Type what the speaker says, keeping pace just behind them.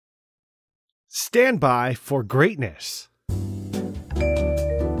Stand by for greatness.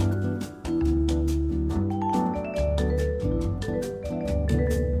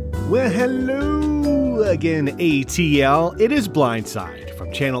 Well, hello again, ATL. It is Blindside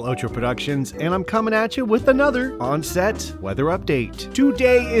from Channel Ocho Productions, and I'm coming at you with another on-set weather update.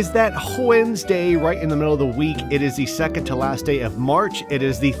 Today is that Wednesday, right in the middle of the week. It is the second to last day of March. It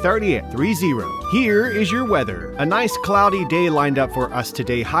is the 30th, 30. Here is your weather. A nice cloudy day lined up for us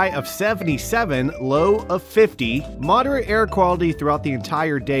today. High of 77, low of 50. Moderate air quality throughout the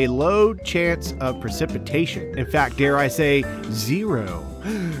entire day. Low chance of precipitation. In fact, dare I say, zero.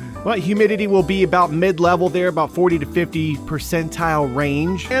 Well, humidity will be about mid-level there, about 40 to 50 percentile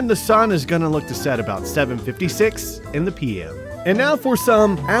range. And the sun is going to look to set about 7:56 in the PM. And now for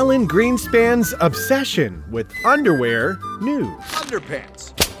some Alan Greenspan's obsession with underwear news.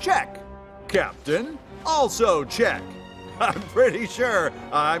 Underpants. Check. Captain. Also check. I'm pretty sure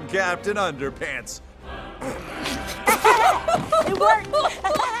I'm Captain Underpants. It worked!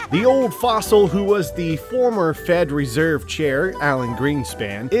 The old fossil who was the former Fed Reserve Chair, Alan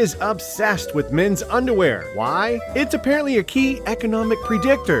Greenspan, is obsessed with men's underwear. Why? It's apparently a key economic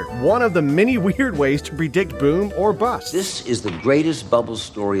predictor, one of the many weird ways to predict boom or bust. This is the greatest bubble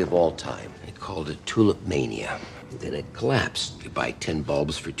story of all time. They called it Tulip Mania. Then it collapsed. You buy 10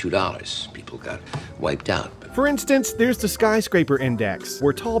 bulbs for $2. People got wiped out. For instance, there's the skyscraper index,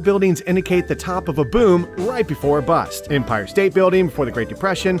 where tall buildings indicate the top of a boom right before a bust. Empire State Building before the Great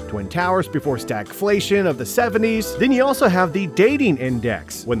Depression, Twin Towers before stagflation of the 70s. Then you also have the dating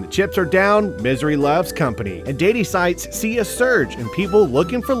index. When the chips are down, misery loves company. And dating sites see a surge in people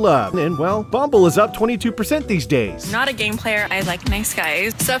looking for love. And well, Bumble is up 22% these days. Not a game player. I like nice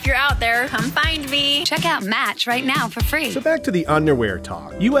guys. So if you're out there, come find me. Check out Match right now for free. So back to the underwear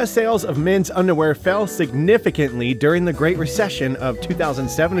talk. U.S. sales of men's underwear fell significantly during the Great Recession of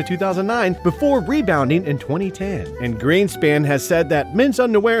 2007 to 2009 before rebounding in 2010. And Greenspan has said that men's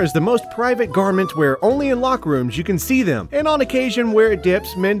underwear is the most private garment where only in locker rooms you can see them. And on occasion where it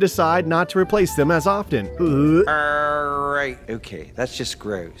dips, men decide not to replace them as often. Right, okay, that's just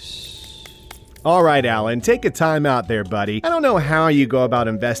gross. All right, Alan, take a time out there, buddy. I don't know how you go about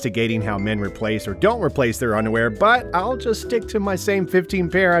investigating how men replace or don't replace their underwear, but I'll just stick to my same 15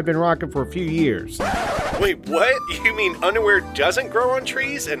 pair I've been rocking for a few years. Wait, what? You mean underwear doesn't grow on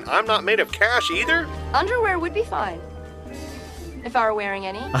trees and I'm not made of cash either? Underwear would be fine. If I were wearing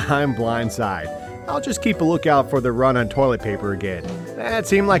any. I'm Blindside. I'll just keep a lookout for the run on toilet paper again. That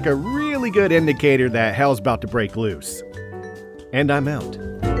seemed like a really good indicator that hell's about to break loose. And I'm out.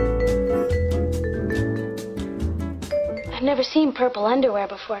 I've never seen purple underwear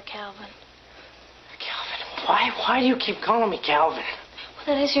before, Calvin. Calvin, why do you keep calling me Calvin?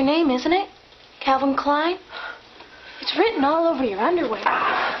 Well, that is your name, isn't it? Calvin Klein? It's written all over your underwear.